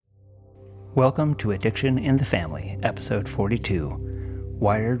Welcome to Addiction in the Family, Episode 42,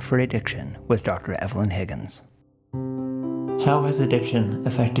 Wired for Addiction with Dr. Evelyn Higgins. How has addiction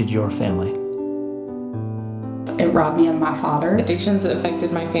affected your family? It robbed me of my father. Addiction's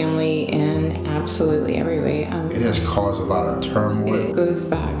affected my family in absolutely every way. It has caused a lot of turmoil. It goes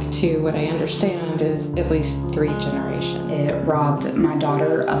back to what I understand is at least 3 generations. It robbed my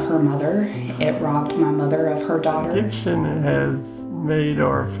daughter of her mother. It robbed my mother of her daughter. Addiction has made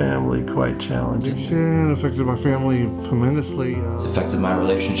our family quite challenging. Addiction affected my family tremendously. It's affected my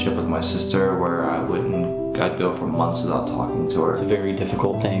relationship with my sister, where I'd go for months without talking to her. It's a very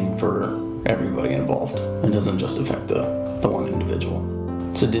difficult thing for everybody involved. It doesn't just affect the one individual.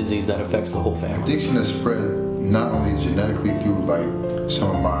 It's a disease that affects the whole family. Addiction is spread not only genetically through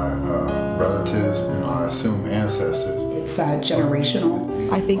some of my relatives and I assume ancestors. It's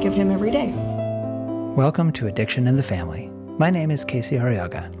generational. I think of him every day. Welcome to Addiction in the Family. My name is Casey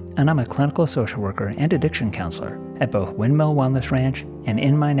Arriaga, and I'm a clinical social worker and addiction counselor at both Windmill Wellness Ranch and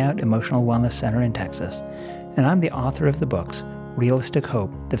In Mine Out Emotional Wellness Center in Texas. And I'm the author of the books Realistic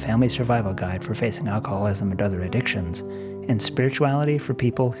Hope, the Family Survival Guide for Facing Alcoholism and Other Addictions, and Spirituality for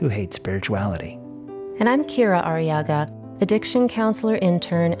People Who Hate Spirituality. And I'm Kira Arriaga, addiction counselor,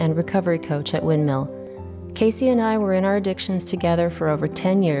 intern, and recovery coach at Windmill. Casey and I were in our addictions together for over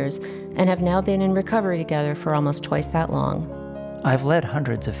 10 years and have now been in recovery together for almost twice that long. I've led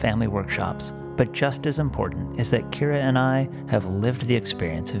hundreds of family workshops, but just as important is that Kira and I have lived the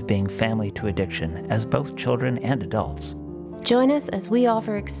experience of being family to addiction as both children and adults. Join us as we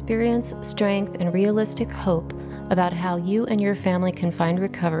offer experience, strength, and realistic hope about how you and your family can find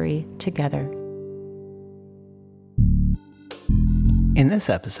recovery together. In this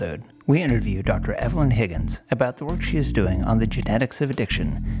episode, we interview Dr. Evelyn Higgins about the work she is doing on the genetics of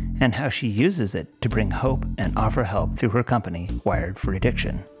addiction and how she uses it to bring hope and offer help through her company, Wired for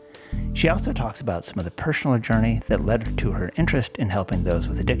Addiction. She also talks about some of the personal journey that led to her interest in helping those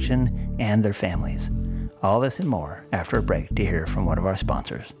with addiction and their families. All this and more after a break to hear from one of our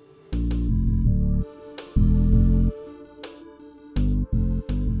sponsors.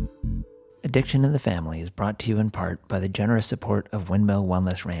 Addiction in the Family is brought to you in part by the generous support of Windmill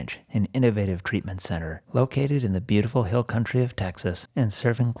Wellness Ranch, an innovative treatment center located in the beautiful hill country of Texas and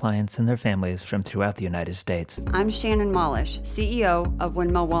serving clients and their families from throughout the United States. I'm Shannon Molish, CEO of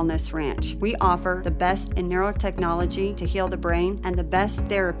Windmill Wellness Ranch. We offer the best in neurotechnology to heal the brain and the best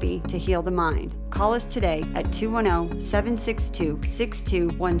therapy to heal the mind. Call us today at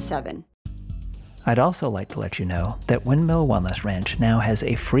 210-762-6217. I'd also like to let you know that Windmill Wellness Ranch now has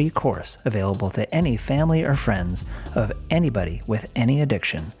a free course available to any family or friends of anybody with any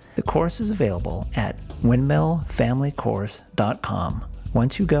addiction. The course is available at windmillfamilycourse.com.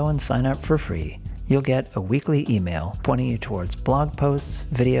 Once you go and sign up for free, you'll get a weekly email pointing you towards blog posts,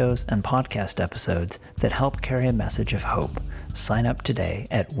 videos, and podcast episodes that help carry a message of hope. Sign up today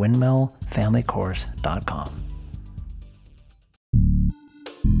at windmillfamilycourse.com.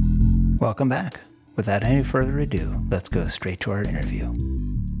 Welcome back. Without any further ado, let's go straight to our interview.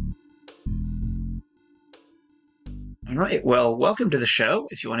 All right. Well, welcome to the show.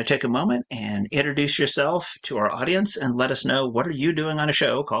 If you want to take a moment and introduce yourself to our audience and let us know what are you doing on a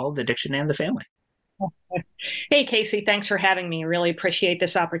show called Addiction and the Family. Hey, Casey, thanks for having me. Really appreciate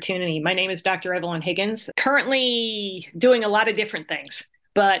this opportunity. My name is Dr. Evelyn Higgins, currently doing a lot of different things,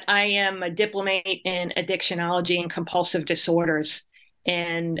 but I am a diplomate in addictionology and compulsive disorders.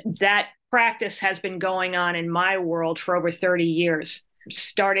 And that practice has been going on in my world for over 30 years.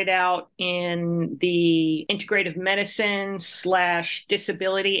 Started out in the integrative medicine /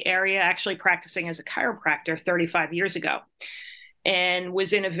 disability area, actually practicing as a chiropractor 35 years ago, and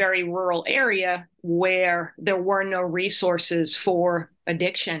was in a very rural area where there were no resources for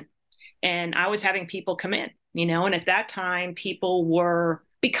addiction. And I was having people come in, and at that time, people were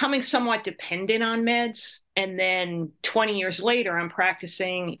becoming somewhat dependent on meds. And then 20 years later, I'm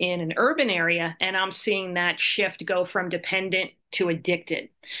practicing in an urban area, and I'm seeing that shift go from dependent to addicted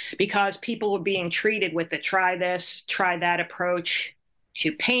because people were being treated with the try this, try that approach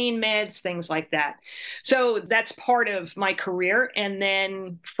to pain meds, things like that. So that's part of my career. And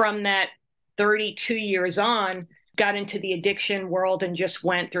then from that 32 years on, got into the addiction world and just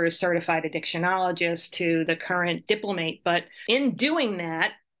went through a certified addictionologist to the current diplomate. But in doing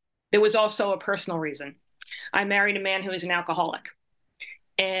that, there was also a personal reason. I married a man who is an alcoholic.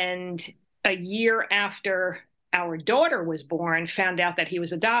 And a year after our daughter was born, found out that he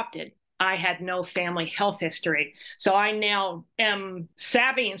was adopted. I had no family health history. So I now am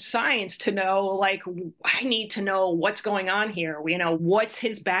savvy in science to know, I need to know what's going on here. What's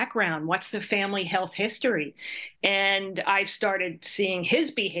his background? What's the family health history? And I started seeing his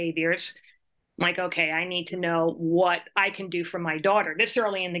behaviors Like, okay, I need to know what I can do for my daughter this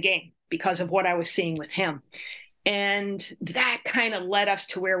early in the game because of what I was seeing with him. And that kind of led us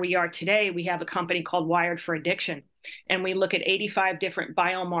to where we are today. We have a company called Wired for Addiction, and we look at 85 different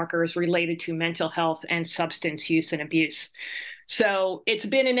biomarkers related to mental health and substance use and abuse. So it's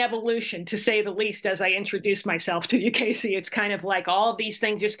been an evolution, to say the least, as I introduce myself to you, Casey. It's kind of like all of these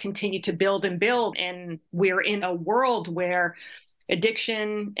things just continue to build and build. And we're in a world where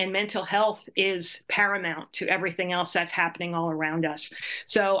addiction and mental health is paramount to everything else that's happening all around us.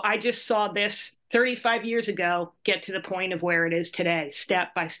 So I just saw this 35 years ago get to the point of where it is today,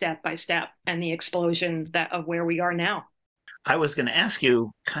 step by step by step, and the explosion of where we are now. I was going to ask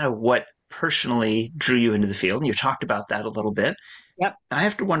you kind of what personally drew you into the field, and you talked about that a little bit. Yep. I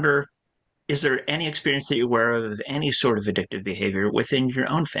have to wonder, is there any experience that you're aware of any sort of addictive behavior within your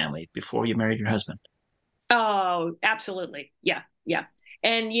own family before you married your husband? Oh, absolutely. Yeah. Yeah.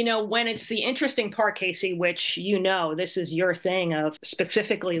 And, when it's the interesting part, Casey, which, this is your thing of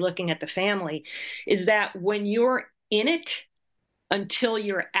specifically looking at the family, is that when you're in it until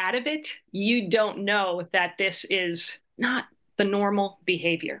you're out of it, you don't know that this is not the normal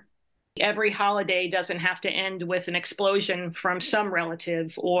behavior. Every holiday doesn't have to end with an explosion from some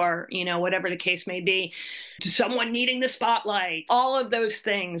relative or, whatever the case may be, someone needing the spotlight, all of those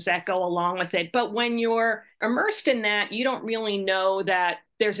things that go along with it. But when you're immersed in that, you don't really know that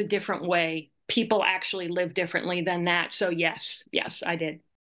there's a different way. People actually live differently than that. So yes, I did.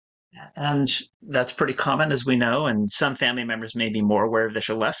 And that's pretty common, as we know, and some family members may be more aware of this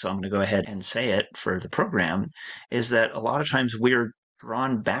or less, so I'm going to go ahead and say it for the program, is that a lot of times we're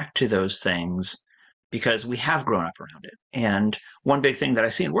drawn back to those things because we have grown up around it. And one big thing that I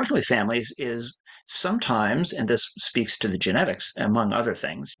see in working with families is sometimes, and this speaks to the genetics, among other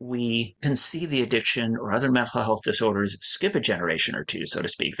things, we can see the addiction or other mental health disorders skip a generation or two, so to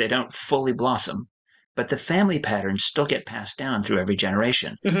speak. They don't fully blossom, but the family patterns still get passed down through every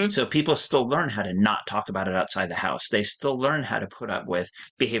generation. Mm-hmm. So people still learn how to not talk about it outside the house. They still learn how to put up with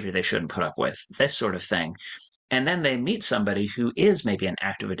behavior they shouldn't put up with, this sort of thing. And then they meet somebody who is maybe an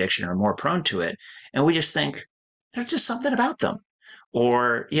active addiction or more prone to it. And we just think there's just something about them.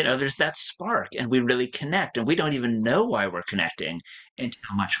 Or, there's that spark and we really connect and we don't even know why we're connecting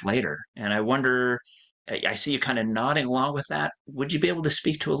until much later. And I wonder, I see you kind of nodding along with that. Would you be able to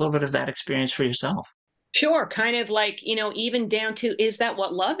speak to a little bit of that experience for yourself? Sure. Kind of like, even down to, is that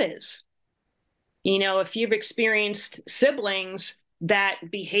what love is? If you've experienced siblings that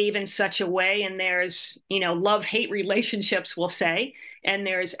behave in such a way, and there's, love-hate relationships, we'll say, and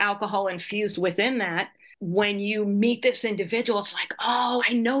there's alcohol infused within that, when you meet this individual, it's like, oh,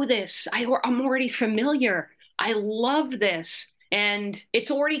 I know this. I'm already familiar. I love this. And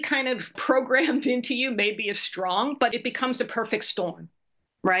it's already kind of programmed into you, maybe is strong, but it becomes a perfect storm,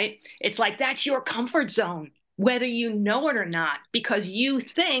 right? It's like, that's your comfort zone, whether you know it or not, because you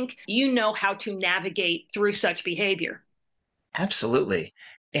think you know how to navigate through such behavior. Absolutely.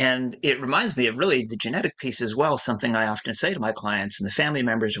 And it reminds me of really the genetic piece as well. Something I often say to my clients and the family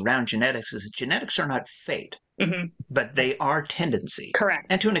members around genetics is genetics are not fate, but they are tendency. Correct.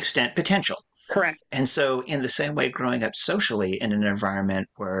 And to an extent, potential. Correct. And so in the same way, growing up socially in an environment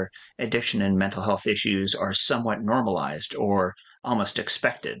where addiction and mental health issues are somewhat normalized or almost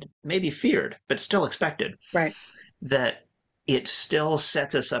expected, maybe feared, but still expected, right? That it still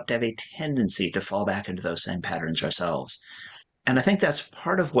sets us up to have a tendency to fall back into those same patterns ourselves. And I think that's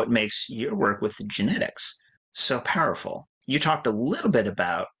part of what makes your work with the genetics so powerful. You talked a little bit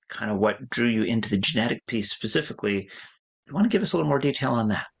about kind of what drew you into the genetic piece specifically. You want to give us a little more detail on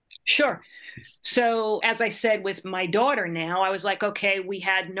that? Sure. So as I said, with my daughter now, I was like, okay, we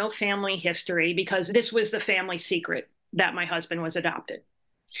had no family history because this was the family secret that my husband was adopted.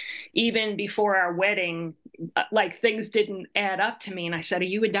 Even before our wedding, like things didn't add up to me. And I said, are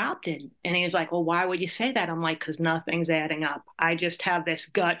you adopted? And he was like, well, why would you say that? I'm like, because nothing's adding up. I just have this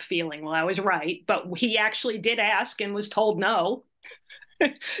gut feeling. Well, I was right. But he actually did ask and was told no.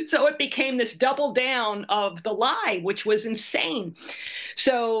 So it became this double down of the lie, which was insane.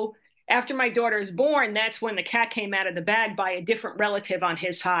 So after my daughter was born, that's when the cat came out of the bag by a different relative on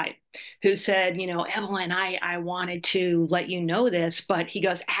his side who said, Evelyn, I wanted to let you know this, but he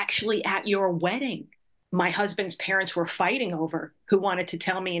goes, actually at your wedding, my husband's parents were fighting over who wanted to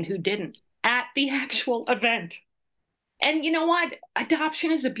tell me and who didn't at the actual event. And you know what?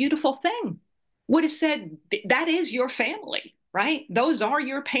 Adoption is a beautiful thing. Would have said that is your family, right? Those are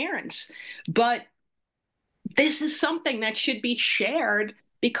your parents. But this is something that should be shared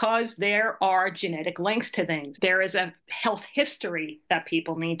because there are genetic links to things. There is a health history that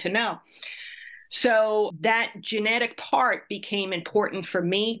people need to know. So that genetic part became important for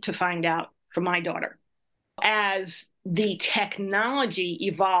me to find out for my daughter. As the technology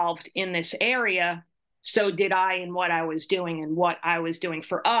evolved in this area, so did I in what I was doing and what I was doing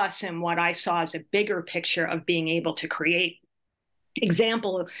for us and what I saw as a bigger picture of being able to create.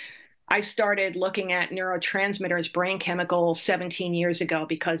 Example, I started looking at neurotransmitters, brain chemicals 17 years ago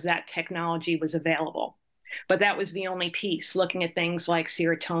because that technology was available. But that was the only piece, looking at things like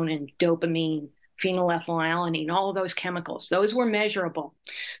serotonin, dopamine, phenylethylamine, all of those chemicals. Those were measurable.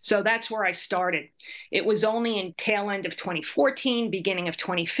 So that's where I started. It was only in tail end of 2014, beginning of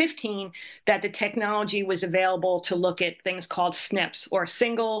 2015, that the technology was available to look at things called SNPs, or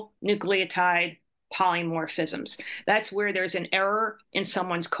single nucleotide polymorphisms. That's where there's an error in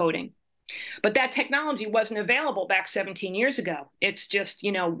someone's coding. But that technology wasn't available back 17 years ago. It's just,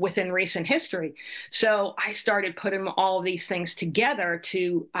 within recent history. So I started putting all of these things together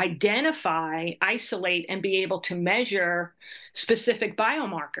to identify, isolate, and be able to measure specific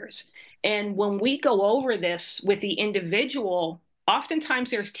biomarkers. And when we go over this with the individual,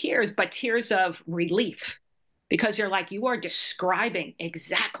 oftentimes there's tears, but tears of relief, because you're like, you are describing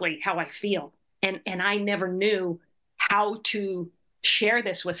exactly how I feel. And I never knew how to share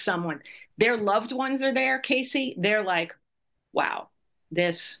this with someone. Their loved ones are there, Casey. They're like, wow,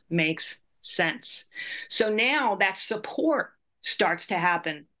 this makes sense. So now that support starts to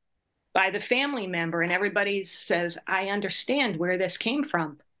happen by the family member, and everybody says, I understand where this came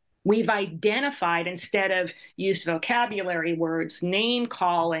from. We've identified, instead of used vocabulary words, name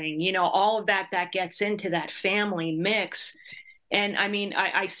calling, all of that gets into that family mix. And I mean,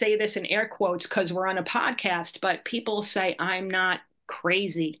 I say this in air quotes because we're on a podcast, but people say, I'm not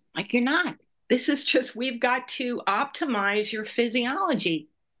crazy. Like, you're not. This is just, we've got to optimize your physiology.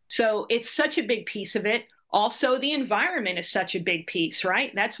 So it's such a big piece of it. Also, the environment is such a big piece,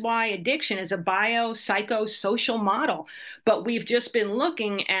 right? That's why addiction is a biopsychosocial model. But we've just been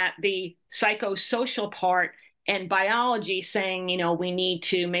looking at the psychosocial part and biology saying, we need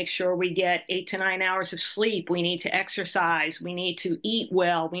to make sure we get 8 to 9 hours of sleep. We need to exercise. We need to eat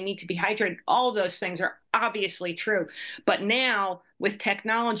well. We need to be hydrated. All of those things are obviously true. But now with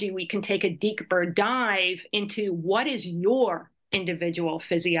technology, we can take a deeper dive into what is your individual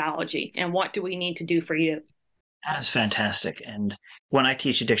physiology and what do we need to do for you. That is fantastic. And when I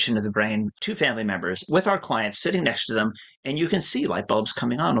teach addiction to the brain to family members with our clients sitting next to them, and you can see light bulbs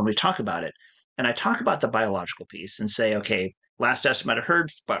coming on when we talk about it. And I talk about the biological piece and say, okay, last estimate I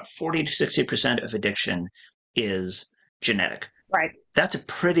heard, about 40 to 60% of addiction is genetic. Right. That's a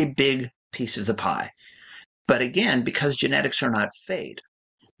pretty big piece of the pie. But again, because genetics are not fate,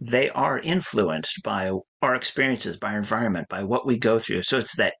 they are influenced by our experiences, by our environment, by what we go through. So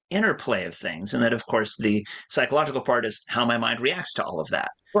it's that interplay of things. And then, of course, the psychological part is how my mind reacts to all of that,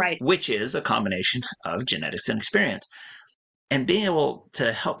 right? Which is a combination of genetics and experience. And being able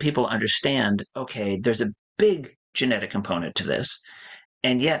to help people understand, okay, there's a big genetic component to this.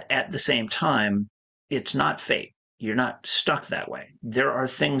 And yet at the same time, it's not fate. You're not stuck that way. There are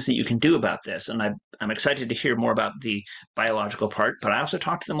things that you can do about this. And I'm excited to hear more about the biological part, but I also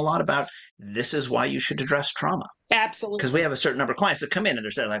talk to them a lot about this is why you should address trauma. Absolutely. Because we have a certain number of clients that come in and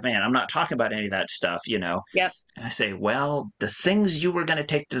they're saying like, man, I'm not talking about any of that stuff, Yep. And I say, well, the things you were going to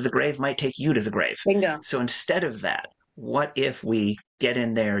take to the grave might take you to the grave. Bingo. So instead of that, what if we get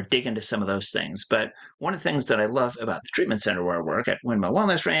in there, dig into some of those things? But one of the things that I love about the treatment center where I work at Windmill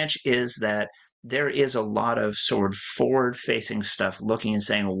Wellness Ranch is that there is a lot of sort of forward-facing stuff looking and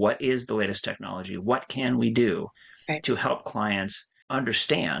saying, what is the latest technology? What can we do to help clients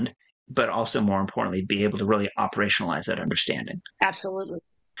understand, but also more importantly, be able to really operationalize that understanding? Absolutely.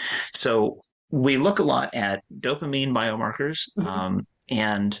 So we look a lot at dopamine biomarkers,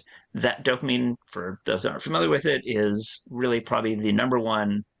 and that dopamine, for those that aren't familiar with it, is really probably the number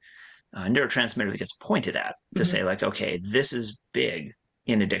one neurotransmitter that gets pointed at to say like, okay, this is big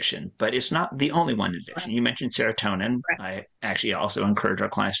in addiction, but it's not the only one in addiction. Right. You mentioned serotonin. Right. I actually also encourage our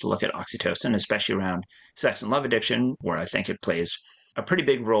clients to look at oxytocin, especially around sex and love addiction, where I think it plays a pretty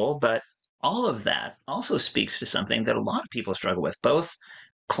big role. But all of that also speaks to something that a lot of people struggle with, both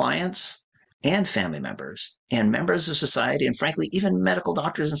clients and family members and members of society, and frankly, even medical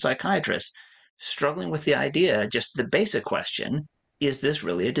doctors and psychiatrists struggling with the idea, just the basic question, is this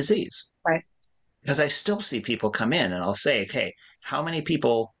really a disease? Right. Because I still see people come in and I'll say, hey, how many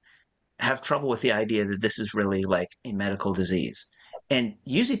people have trouble with the idea that this is really like a medical disease? And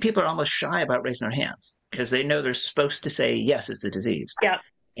usually people are almost shy about raising their hands because they know they're supposed to say, yes, it's a disease. Yeah.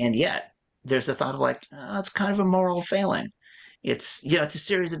 And yet there's the thought of like, oh, it's kind of a moral failing. It's, it's a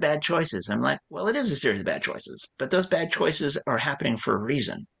series of bad choices. I'm like, well, it is a series of bad choices, but those bad choices are happening for a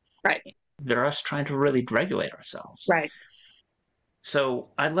reason. Right. They're us trying to really regulate ourselves. Right. So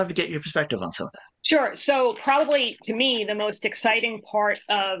I'd love to get your perspective on some of that. Sure. So probably to me, the most exciting part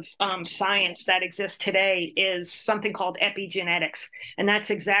of science that exists today is something called epigenetics. And that's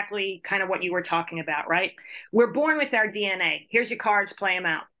exactly kind of what you were talking about, right? We're born with our DNA. Here's your cards, play them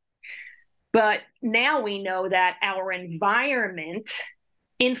out. But now we know that our environment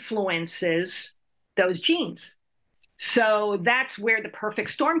influences those genes. So that's where the perfect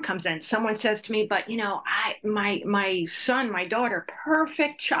storm comes in. Someone says to me, but my son, my daughter,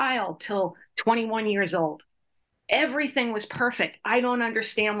 perfect child till 21 years old. Everything was perfect. I don't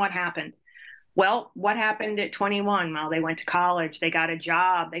understand what happened. Well, what happened at 21? Well, they went to college, they got a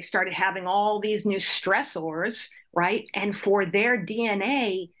job, they started having all these new stressors, right? And for their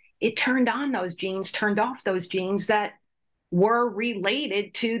DNA, it turned on those genes, turned off those genes that were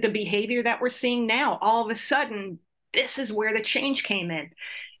related to the behavior that we're seeing now. All of a sudden, this is where the change came in.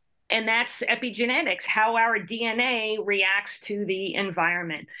 And that's epigenetics, how our DNA reacts to the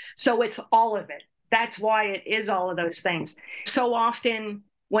environment. So it's all of it. That's why it is all of those things. So often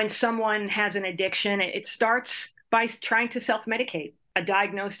when someone has an addiction, it starts by trying to self-medicate a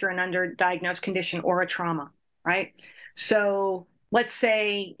diagnosed or an underdiagnosed condition or a trauma, right? So let's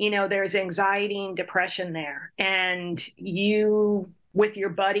say, there's anxiety and depression there, and you with your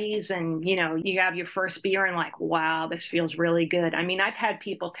buddies and, you have your first beer and like, wow, this feels really good. I mean, I've had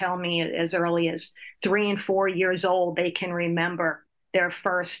people tell me as early as 3 and 4 years old, they can remember their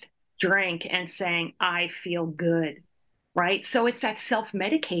first drink and saying, I feel good, right? So it's that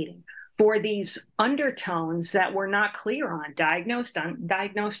self-medicating for these undertones that we're not clear on,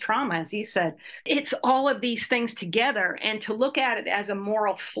 undiagnosed trauma, as you said. It's all of these things together. And to look at it as a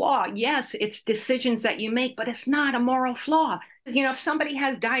moral flaw, yes, it's decisions that you make, but it's not a moral flaw. If somebody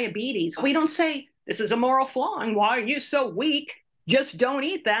has diabetes, we don't say, this is a moral flaw, and why are you so weak? Just don't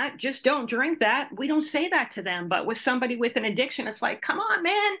eat that. Just don't drink that. We don't say that to them. But with somebody with an addiction, it's like, come on,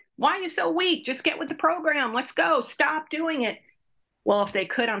 man, why are you so weak? Just get with the program. Let's go. Stop doing it. Well, if they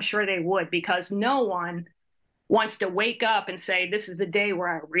could, I'm sure they would, because no one wants to wake up and say, this is the day where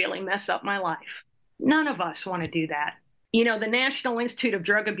I really mess up my life. None of us want to do that. The National Institute of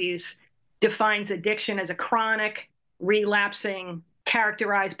Drug Abuse defines addiction as a chronic, relapsing,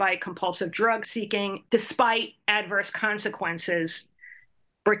 characterized by compulsive drug seeking despite adverse consequences.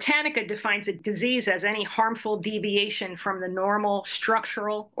 Britannica defines a disease as any harmful deviation from the normal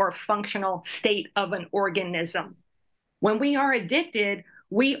structural or functional state of an organism. When we are addicted,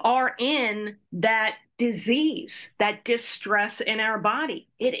 we are in that disease, that distress in our body.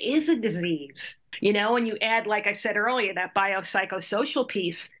 It is a disease, and you add, like I said earlier, that biopsychosocial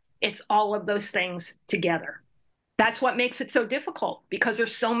piece, it's all of those things together. That's what makes it so difficult, because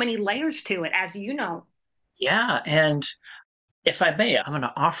there's so many layers to it, as you know. Yeah. And if I may, I'm going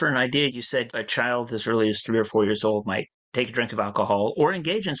to offer an idea. You said a child as early as 3 or 4 years old might take a drink of alcohol or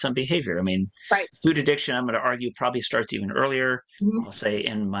engage in some behavior. I mean, right. Food addiction, I'm going to argue, probably starts even earlier. Mm-hmm. I'll say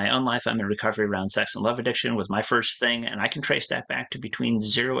in my own life, I'm in recovery around sex and love addiction was my first thing. And I can trace that back to between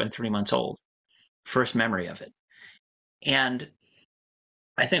 0 and 3 months old, first memory of it. And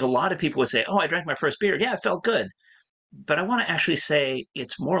I think a lot of people would say, oh, I drank my first beer. Yeah, it felt good. But I want to actually say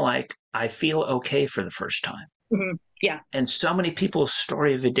it's more like I feel okay for the first time. Mm-hmm. Yeah. And so many people's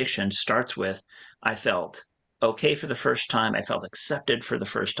story of addiction starts with, I felt okay for the first time. I felt accepted for the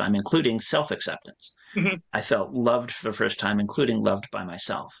first time, including self-acceptance. Mm-hmm. I felt loved for the first time, including loved by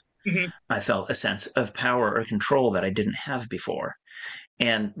myself. Mm-hmm. I felt a sense of power or control that I didn't have before.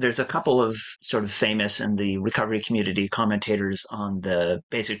 And there's a couple of sort of famous in the recovery community commentators on the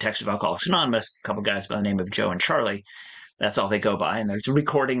basic text of Alcoholics Anonymous, a couple guys by the name of Joe and Charlie. That's all they go by. And there's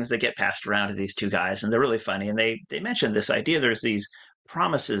recordings that get passed around to these two guys, and they're really funny. And they mention this idea. There's these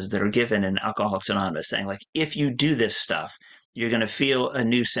promises that are given in Alcoholics Anonymous saying, like, if you do this stuff, you're going to feel a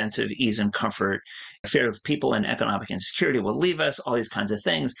new sense of ease and comfort. Fear of people and economic insecurity will leave us, all these kinds of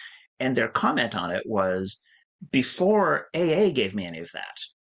things. And their comment on it was, before AA gave me any of that,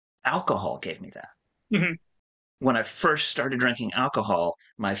 alcohol gave me that. Mm-hmm. When I first started drinking alcohol,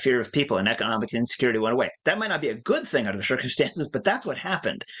 my fear of people and economic insecurity went away. That might not be a good thing under the circumstances, but that's what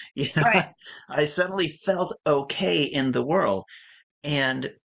happened. Right. I suddenly felt okay in the world. And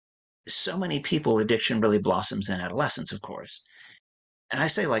so many people, addiction really blossoms in adolescence, of course. And I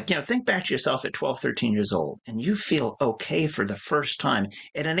say, like, think back to yourself at 12, 13 years old, and you feel okay for the first time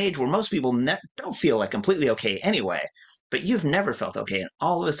at an age where most people don't feel like completely okay anyway, but you've never felt okay. And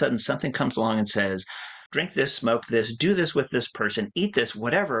all of a sudden, something comes along and says, drink this, smoke this, do this with this person, eat this,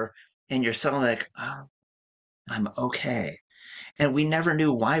 whatever. And you're suddenly like, oh, I'm okay. And we never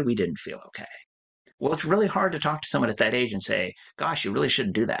knew why we didn't feel okay. Well, it's really hard to talk to someone at that age and say, gosh, you really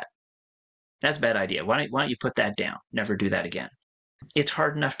shouldn't do that. That's a bad idea. Why don't you put that down? Never do that again. It's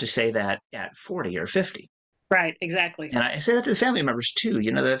hard enough to say that at 40 or 50. Right, exactly. And I say that to the family members too.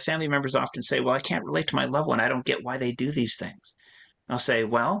 The family members often say, well, I can't relate to my loved one. I don't get why they do these things. I'll say,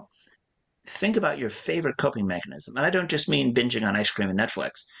 well, think about your favorite coping mechanism. And I don't just mean binging on ice cream and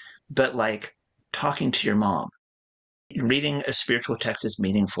Netflix, but like talking to your mom, reading a spiritual text that's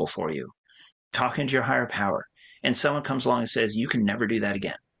meaningful for you, talking to your higher power. And someone comes along and says, you can never do that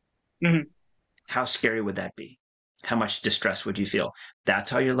again. Mm-hmm. How scary would that be? How much distress would you feel? That's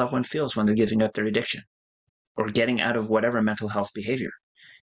how your loved one feels when they're giving up their addiction or getting out of whatever mental health behavior.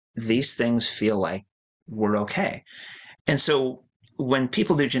 These things feel like we're okay. And so when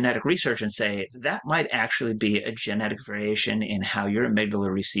people do genetic research and say that might actually be a genetic variation in how your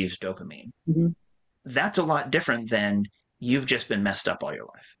amygdala receives dopamine, mm-hmm. That's a lot different than you've just been messed up all your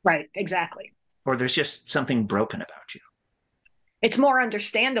life. Right, exactly. Or there's just something broken about you. It's more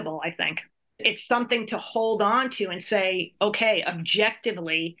understandable, I think. It's something to hold on to and say, okay,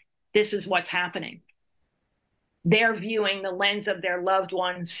 objectively, this is what's happening. They're viewing the lens of their loved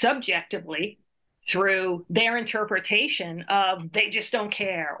one subjectively through their interpretation of they just don't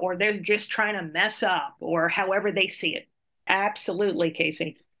care, or they're just trying to mess up, or however they see it. Absolutely,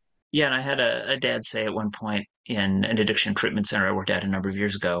 Casey. Yeah, and I had a dad say at one point in an addiction treatment center I worked at a number of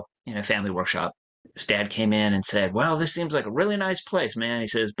years ago in a family workshop, his dad came in and said, well, this seems like a really nice place, man. He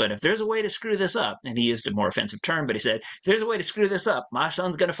says, but if there's a way to screw this up, and he used a more offensive term, but he said, if there's a way to screw this up, my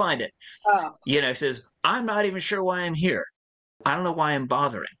son's going to find it. Oh. He says, I'm not even sure why I'm here. I don't know why I'm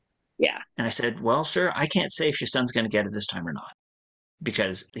bothering. Yeah. And I said, well, sir, I can't say if your son's going to get it this time or not,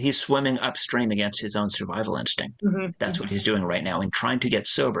 because he's swimming upstream against his own survival instinct. Mm-hmm. That's what he's doing right now. In trying to get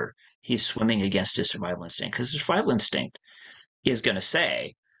sober, he's swimming against his survival instinct, because his survival instinct is going to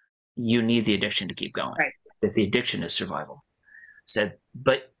say, you need the addiction to keep going. Right. That the addiction is survival. Said,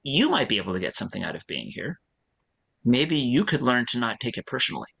 but you might be able to get something out of being here. Maybe you could learn to not take it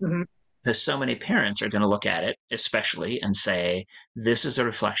personally. Mm-hmm. Because so many parents are going to look at it, especially, and say, this is a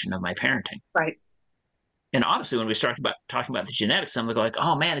reflection of my parenting. Right. And honestly, when we start talking about the genetics, some like,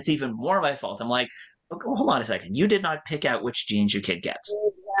 oh man, it's even more my fault. I'm like, hold on a second. You did not pick out which genes your kid gets.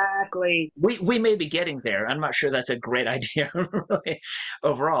 Exactly. We may be getting there. I'm not sure that's a great idea really,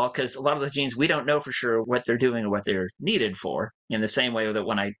 overall, because a lot of those genes, we don't know for sure what they're doing or what they're needed for, in the same way that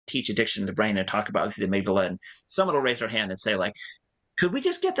when I teach addiction to the brain and talk about the amygdala, and someone will raise their hand and say, like, could we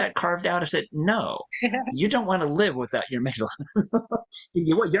just get that carved out? I said, no, you don't want to live without your amygdala.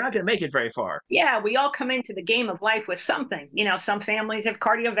 You're not going to make it very far. Yeah, we all come into the game of life with something. Some families have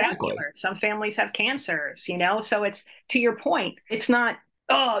cardiovascular, exactly. Some families have cancers, So it's, to your point, it's not,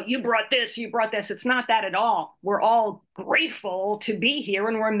 oh, you brought this. It's not that at all. We're all grateful to be here,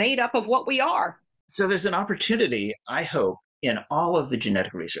 and we're made up of what we are. So there's an opportunity, I hope, in all of the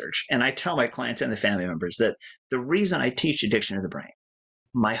genetic research. And I tell my clients and the family members that the reason I teach addiction to the brain,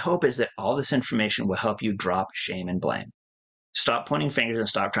 my hope is that all this information will help you drop shame and blame. Stop pointing fingers and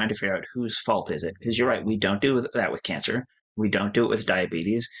stop trying to figure out whose fault is it. Because you're right, we don't do that with cancer. We don't do it with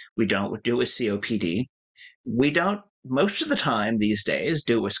diabetes. We don't do it with COPD. We don't, most of the time these days,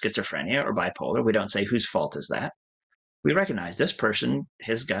 do it with schizophrenia or bipolar. We don't say whose fault is that. We recognize this person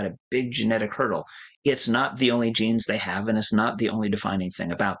has got a big genetic hurdle. It's not the only genes they have, and it's not the only defining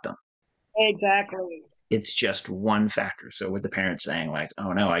thing about them. Exactly. It's just one factor. So with the parents saying like,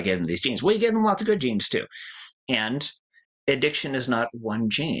 oh no, I gave them these genes. Well, you gave them lots of good genes too. And addiction is not one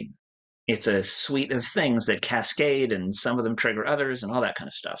gene. It's a suite of things that cascade, and some of them trigger others and all that kind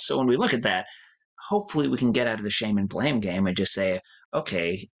of stuff. So when we look at that, hopefully we can get out of the shame and blame game and just say,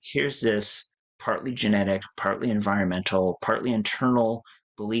 okay, here's this partly genetic, partly environmental, partly internal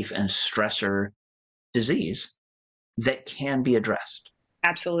belief and stressor disease that can be addressed.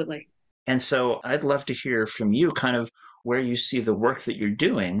 Absolutely. And so I'd love to hear from you kind of where you see the work that you're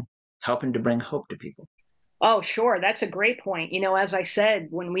doing helping to bring hope to people. Oh, sure. That's a great point. As I said,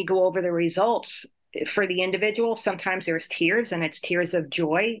 when we go over the results for the individual, sometimes there's tears, and it's tears of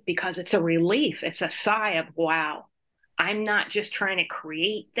joy because it's a relief. It's a sigh of, wow, I'm not just trying to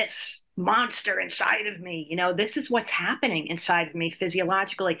create this monster inside of me. This is what's happening inside of me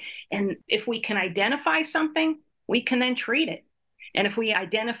physiologically. And if we can identify something, we can then treat it. And if we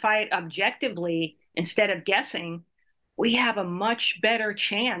identify it objectively instead of guessing, we have a much better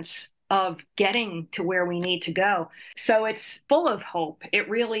chance of getting to where we need to go. So it's full of hope. It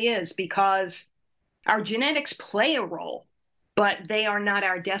really is, because our genetics play a role, but they are not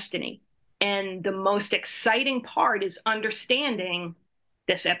our destiny. And the most exciting part is understanding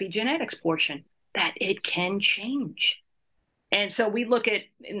this epigenetics portion, that it can change. And so we look at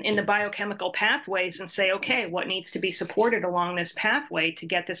in the biochemical pathways and say, okay, what needs to be supported along this pathway to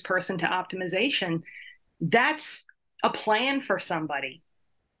get this person to optimization? That's a plan for somebody.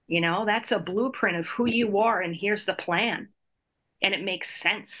 That's a blueprint of who you are, and here's the plan. And it makes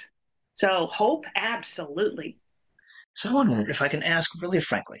sense. So hope, absolutely. So I wonder if I can ask really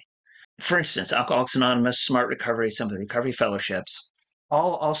frankly. For instance, Alcoholics Anonymous, Smart Recovery, some of the recovery fellowships,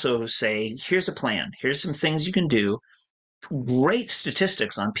 all also say, here's a plan. Here's some things you can do. Great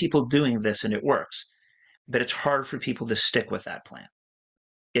statistics on people doing this and it works. But it's hard for people to stick with that plan.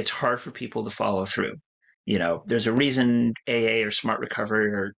 It's hard for people to follow through. There's a reason AA or Smart Recovery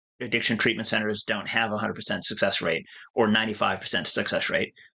or addiction treatment centers don't have a 100% success rate or 95% success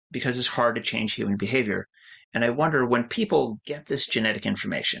rate, because it's hard to change human behavior. And I wonder, when people get this genetic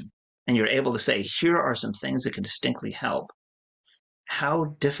information and you're able to say, here are some things that can distinctly help,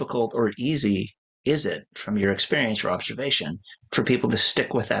 how difficult or easy is it, from your experience or observation, for people to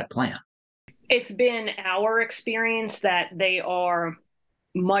stick with that plan? It's been our experience that they are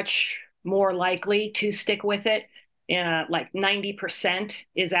much more likely to stick with it. Like 90%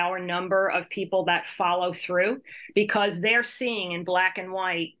 is our number of people that follow through, because they're seeing in black and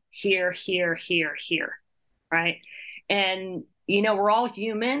white, here, here, here, here, right? And, we're all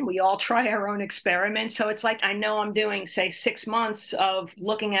human. We all try our own experiments. So it's like, I know I'm doing, say, 6 months of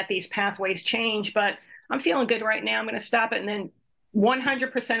looking at these pathways change, but I'm feeling good right now. I'm going to stop it. And then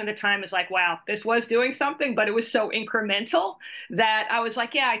 100% of the time is like, wow, this was doing something, but it was so incremental that I was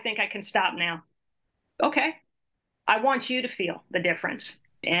like, yeah, I think I can stop now. Okay. I want you to feel the difference.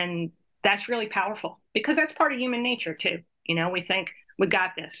 And that's really powerful, because that's part of human nature too. We think we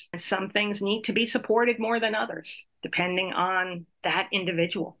got this. And some things need to be supported more than others, depending on that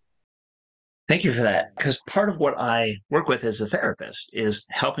individual. Thank you for that. Because part of what I work with as a therapist is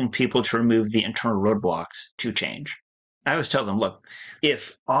helping people to remove the internal roadblocks to change. I always tell them, look,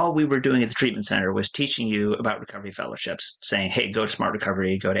 if all we were doing at the treatment center was teaching you about recovery fellowships, saying, hey, go to Smart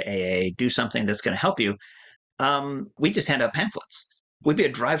Recovery, go to AA, do something that's going to help you, we just hand out pamphlets. We'd be a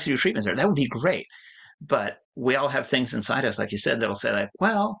drive-through treatment center. That would be great. But we all have things inside us, like you said, that'll say, like,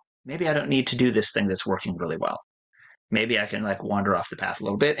 well, maybe I don't need to do this thing that's working really well. Maybe I can wander off the path a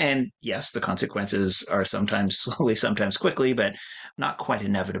little bit. And yes, the consequences are sometimes slowly, sometimes quickly, but not quite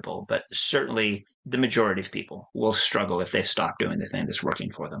inevitable. But certainly the majority of people will struggle if they stop doing the thing that's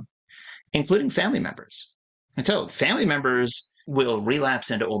working for them, including family members. And so family members will relapse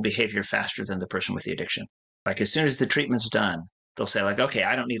into old behavior faster than the person with the addiction. As soon as the treatment's done, they'll say, okay,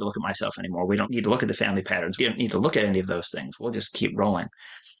 I don't need to look at myself anymore. We don't need to look at the family patterns. We don't need to look at any of those things. We'll just keep rolling.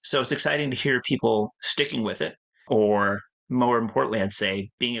 So it's exciting to hear people sticking with it, or more importantly, I'd say,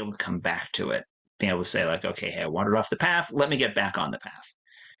 being able to come back to it, being able to say, okay, hey, I wandered off the path. Let me get back on the path.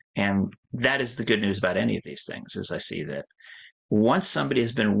 And that is the good news about any of these things, is I see that once somebody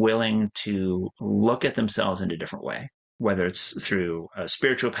has been willing to look at themselves in a different way, whether it's through a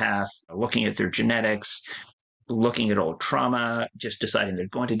spiritual path, looking at their genetics, looking at old trauma, just deciding they're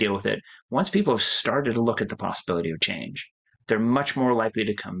going to deal with it. Once people have started to look at the possibility of change, they're much more likely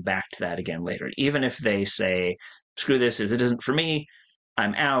to come back to that again later. Even if they say, screw this, it isn't for me,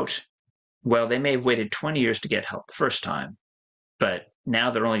 I'm out. Well, they may have waited 20 years to get help the first time, but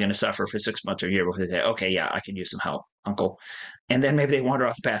now they're only going to suffer for 6 months or a year before they say, okay, yeah, I can use some help, uncle. And then maybe they wander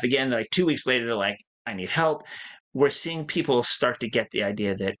off the path again. 2 weeks later, they're like, I need help. We're seeing people start to get the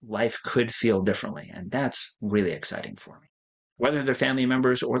idea that life could feel differently. And that's really exciting for me, whether they're family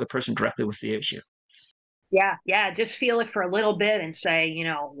members or the person directly with the issue. Yeah. Just feel it for a little bit and say,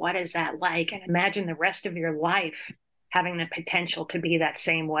 what is that like? And imagine the rest of your life having the potential to be that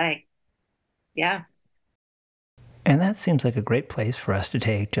same way. Yeah. And that seems like a great place for us to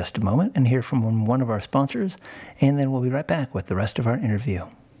take just a moment and hear from one of our sponsors, and then we'll be right back with the rest of our interview.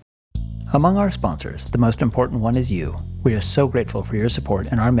 Among our sponsors, the most important one is you. We are so grateful for your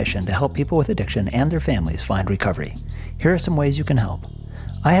support in our mission to help people with addiction and their families find recovery. Here are some ways you can help.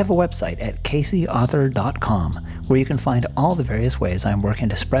 I have a website at caseyauthor.com where you can find all the various ways I'm working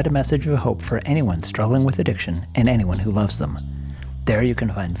to spread a message of hope for anyone struggling with addiction and anyone who loves them. There you can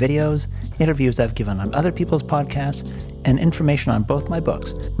find videos, interviews I've given on other people's podcasts, and information on both my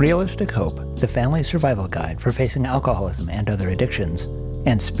books, Realistic Hope, The Family Survival Guide for Facing Alcoholism and Other Addictions,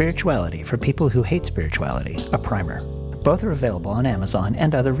 and Spirituality for People Who Hate Spirituality, a primer. Both are available on Amazon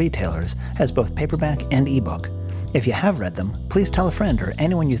and other retailers as both paperback and ebook. If you have read them, please tell a friend or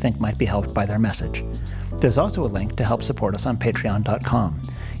anyone you think might be helped by their message. There's also a link to help support us on patreon.com.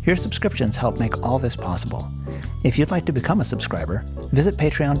 Your subscriptions help make all this possible. If you'd like to become a subscriber, visit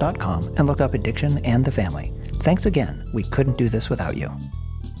patreon.com and look up Addiction and the Family. Thanks again. We couldn't do this without you.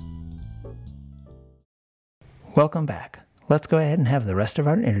 Welcome back. Let's go ahead and have the rest of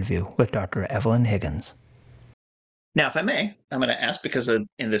our interview with Dr. Evelyn Higgins. Now, if I may, I'm going to ask, because in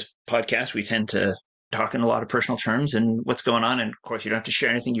this podcast we tend to talk in a lot of personal terms and what's going on. And of course, you don't have to share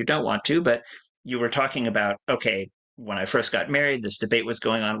anything you don't want to, but you were talking about, okay, when I first got married, this debate was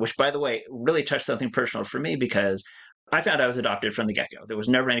going on, which, by the way, really touched something personal for me because I found I was adopted from the get-go. There was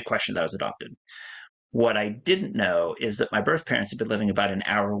never any question that I was adopted. What I didn't know is that my birth parents had been living about an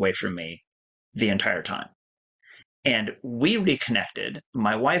hour away from me the entire time. And we reconnected.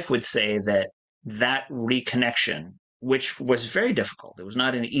 My wife would say that that reconnection, which was very difficult, it was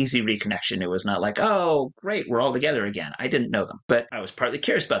not an easy reconnection. It was not like, oh, great, we're all together again. I didn't know them, but I was partly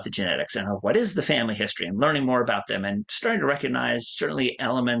curious about the genetics and what is the family history and learning more about them and starting to recognize certainly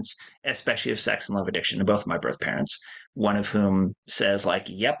elements, especially of sex and love addiction in both of my birth parents. One of whom says like,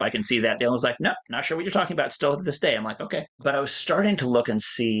 yep, I can see that. The other was like, no, not sure what you're talking about still to this day. I'm like, okay. But I was starting to look and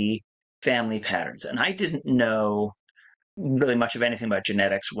see family patterns. And I didn't know really much of anything about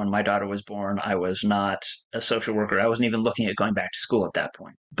genetics when my daughter was born. I was not a social worker. I wasn't even looking at going back to school at that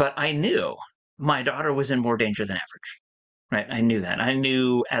point. But I knew my daughter was in more danger than average, right? I knew that. I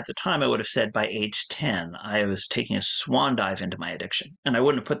knew at the time I would have said by age 10, I was taking a swan dive into my addiction. And I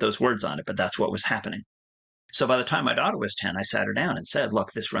wouldn't have put those words on it, but that's what was happening. So by the time my daughter was 10, I sat her down and said,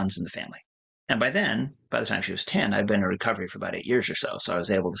 look, this runs in the family. And by then, by the time she was 10, I'd been in recovery for about 8 years or so. So I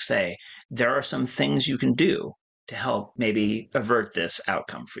was able to say, there are some things you can do to help maybe avert this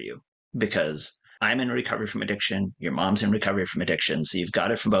outcome for you. Because I'm in recovery from addiction, your mom's in recovery from addiction. So you've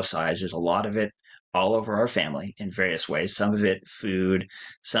got it from both sides. There's a lot of it all over our family in various ways. Some of it food,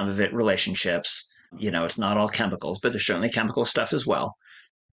 some of it relationships. It's not all chemicals, but there's certainly chemical stuff as well.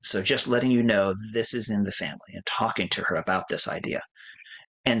 So just letting you know this is in the family and talking to her about this idea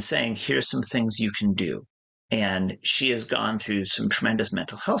and saying, here's some things you can do. And she has gone through some tremendous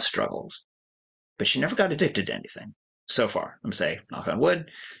mental health struggles, but she never got addicted to anything so far. I'm saying, knock on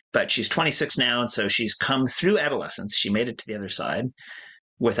wood, but she's 26 now. And so she's come through adolescence. She made it to the other side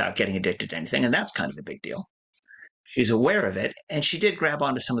without getting addicted to anything. And that's kind of a big deal. She's aware of it. And she did grab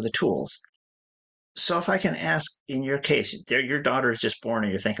onto some of the tools. So if I can ask, in your case, your daughter is just born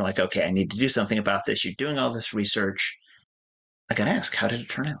and you're thinking like, okay, I need to do something about this. You're doing all this research. I can ask, how did it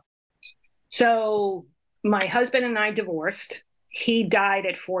turn out? So my husband and I divorced. He died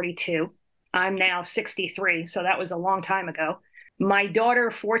at 42. I'm now 63, so that was a long time ago. My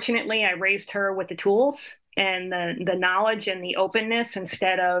daughter, fortunately, I raised her with the tools and the knowledge and the openness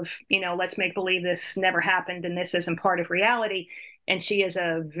instead of, let's make believe this never happened and this isn't part of reality. And she is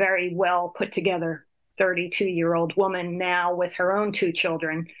a very well put together 32-year-old woman now with her own 2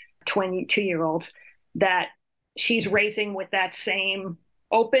 children, 22-year-olds, that she's raising with that same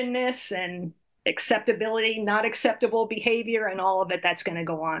openness and acceptability, not acceptable behavior, and all of it that's going to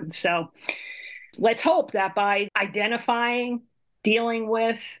go on. So let's hope that by identifying, dealing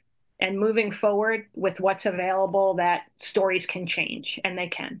with, and moving forward with what's available, that stories can change, and they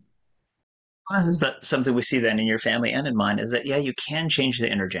can. Is that something we see then in your family and in mine is that, yeah, you can change the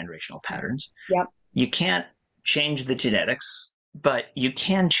intergenerational patterns. Yep. You can't change the genetics, but you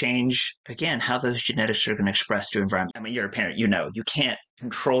can change, again, how those genetics are going to express to environment. I mean, you're a parent, you can't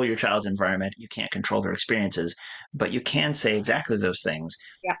control your child's environment. You can't control their experiences, but you can say exactly those things.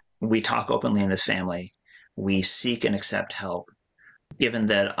 Yeah. We talk openly in this family. We seek and accept help. Given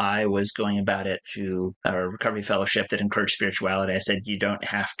that I was going about it through a recovery fellowship that encouraged spirituality, I said, you don't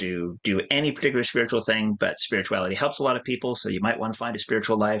have to do any particular spiritual thing, but spirituality helps a lot of people. So you might want to find a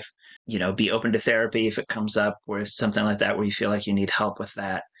spiritual life, be open to therapy if it comes up, where something like that, where you feel like you need help with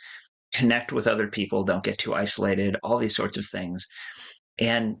that. Connect with other people. Don't get too isolated, all these sorts of things.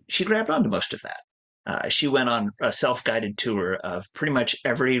 And she grabbed onto most of that. She went on a self-guided tour of pretty much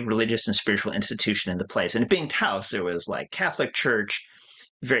every religious and spiritual institution in the place. And being Taos, there was like Catholic Church,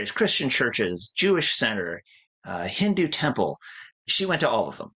 various Christian churches, Jewish Center, Hindu temple. She went to all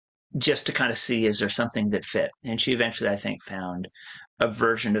of them just to kind of see, is there something that fit? And she eventually, I think, found a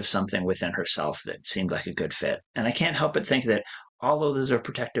version of something within herself that seemed like a good fit. And I can't help but think that all of those are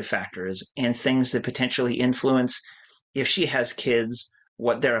protective factors and things that potentially influence, if she has kids,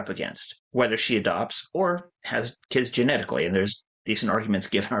 what they're up against, whether she adopts or has kids genetically. And there's decent arguments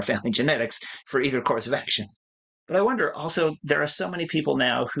given our family genetics for either course of action. But I wonder also, there are so many people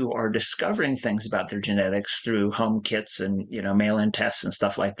now who are discovering things about their genetics through home kits and, mail-in tests and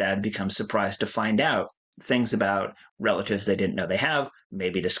stuff like that, become surprised to find out things about relatives they didn't know they have,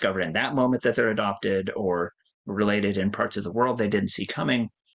 maybe discovered in that moment that they're adopted or related in parts of the world they didn't see coming.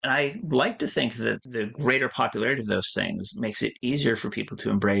 And I like to think that the greater popularity of those things makes it easier for people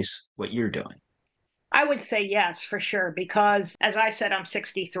to embrace what you're doing. I would say yes, for sure, because as I said, I'm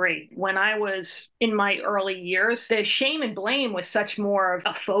 63. When I was in my early years, the shame and blame was such more of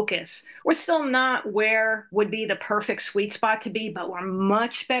a focus. We're still not where would be the perfect sweet spot to be, but we're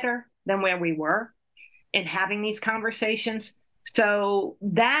much better than where we were. in having these conversations. So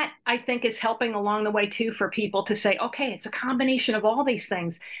that, I think, is helping along the way too, for people to say, okay, it's a combination of all these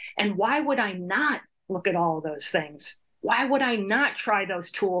things. And why would I not look at all of those things? Why would I not try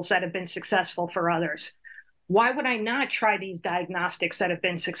those tools that have been successful for others? Why would I not try these diagnostics that have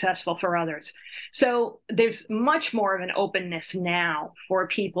been successful for others? So there's much more of an openness now for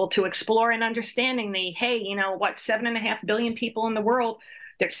people to explore and understanding hey, 7.5 billion people in the world.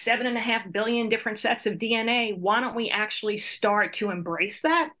 There's 7.5 billion different sets of DNA. Why don't we actually start to embrace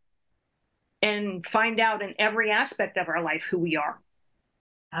that and find out in every aspect of our life who we are?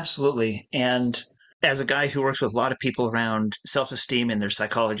 Absolutely. And as a guy who works with a lot of people around self-esteem and their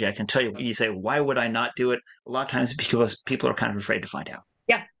psychology, I can tell you say, why would I not do it? A lot of times because people are kind of afraid to find out.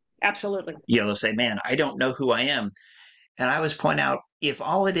 Yeah, absolutely. They'll say, man, I don't know who I am. And I always point out, if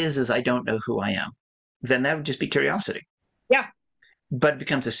all it is I don't know who I am, then that would just be curiosity. Yeah. But it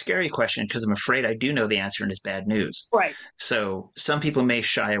becomes a scary question because I'm afraid I do know the answer and it's bad news. Right. So some people may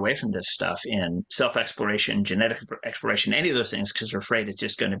shy away from this stuff in self-exploration, genetic exploration, any of those things, because they're afraid it's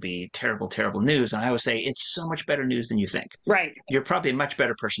just going to be terrible, terrible news. And I always say it's so much better news than you think. Right. You're probably a much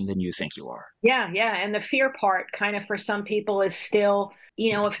better person than you think you are. Yeah. And the fear part kind of for some people is still,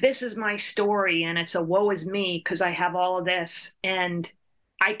 if this is my story and it's a woe is me because I have all of this and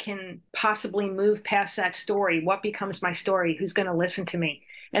I can possibly move past that story. What becomes my story? Who's going to listen to me?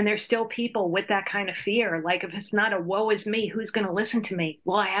 And there's still people with that kind of fear. Like, if it's not a woe is me, who's going to listen to me?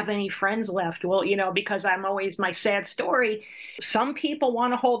 Will I have any friends left? Well, because I'm always my sad story. Some people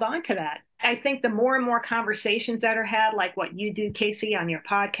want to hold on to that. I think the more and more conversations that are had, like what you do, Casey, on your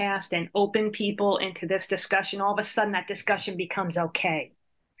podcast, and open people into this discussion, all of a sudden that discussion becomes okay.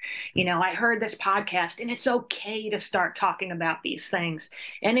 I heard this podcast and it's okay to start talking about these things.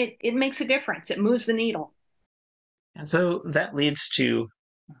 And it makes a difference. It moves the needle. And so that leads to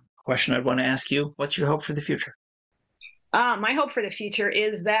a question I'd want to ask you. What's your hope for the future? My hope for the future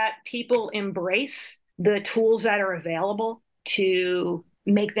is that people embrace the tools that are available to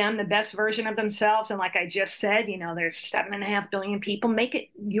make them the best version of themselves. And like I just said, there's 7.5 billion people. Make it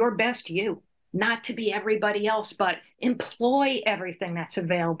your best you. Not to be everybody else, but employ everything that's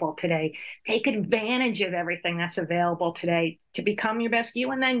available today. Take advantage of everything that's available today to become your best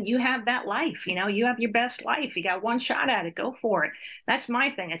you. And then you have that life, you have your best life. You got one shot at it. Go for it. That's my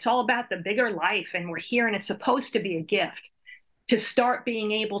thing. It's all about the bigger life. And we're here and it's supposed to be a gift to start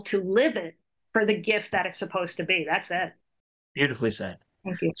being able to live it for the gift that it's supposed to be. That's it. Beautifully said.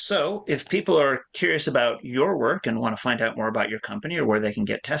 Thank you. So if people are curious about your work and want to find out more about your company or where they can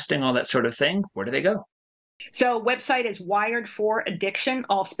get testing, all that sort of thing, where do they go? So website is Wired for Addiction,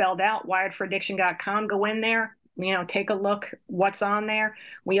 all spelled out, wiredforaddiction.com. Go in there, take a look what's on there.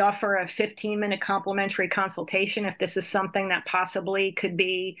 We offer a 15-minute complimentary consultation if this is something that possibly could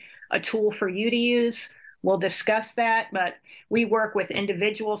be a tool for you to use. We'll discuss that, but we work with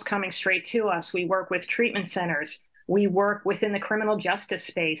individuals coming straight to us. We work with treatment centers. We work within the criminal justice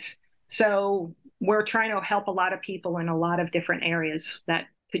space. So we're trying to help a lot of people in a lot of different areas that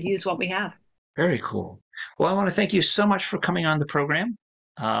could use what we have. Very cool. Well, I want to thank you so much for coming on the program.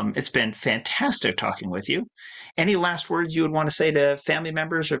 It's been fantastic talking with you. Any last words you would want to say to family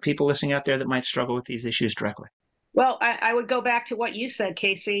members or people listening out there that might struggle with these issues directly? Well, I would go back to what you said,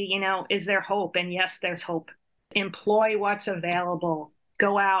 Casey. Is there hope? And yes, there's hope. Employ what's available.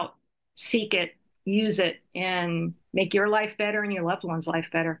 Go out, seek it, use it, and make your life better and your loved one's life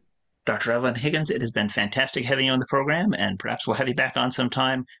better. Dr. Evelyn Higgins, it has been fantastic having you on the program, and perhaps we'll have you back on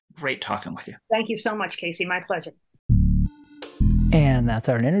sometime. Great talking with you. Thank you so much, Casey. My pleasure. And that's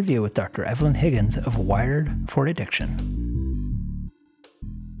our interview with Dr. Evelyn Higgins of Wired for Addiction.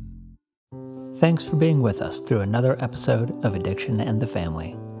 Thanks for being with us through another episode of Addiction and the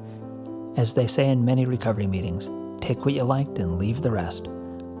Family. As they say in many recovery meetings, take what you liked and leave the rest.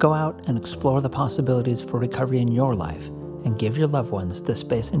 Go out and explore the possibilities for recovery in your life and give your loved ones the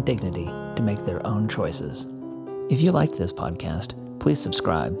space and dignity to make their own choices. If you liked this podcast, please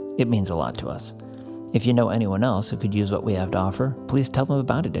subscribe. It means a lot to us. If you know anyone else who could use what we have to offer, please tell them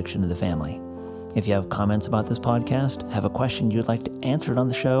about Addiction to the Family. If you have comments about this podcast, have a question you'd like to answer it on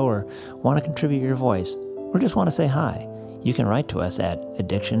the show, or want to contribute your voice, or just want to say hi, you can write to us at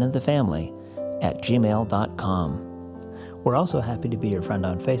addictionandthefamily@gmail.com. We're also happy to be your friend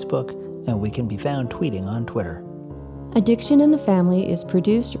on Facebook, and we can be found tweeting on Twitter. Addiction in the Family is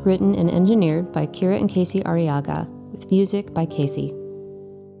produced, written, and engineered by Kira and Casey Arriaga, with music by Casey.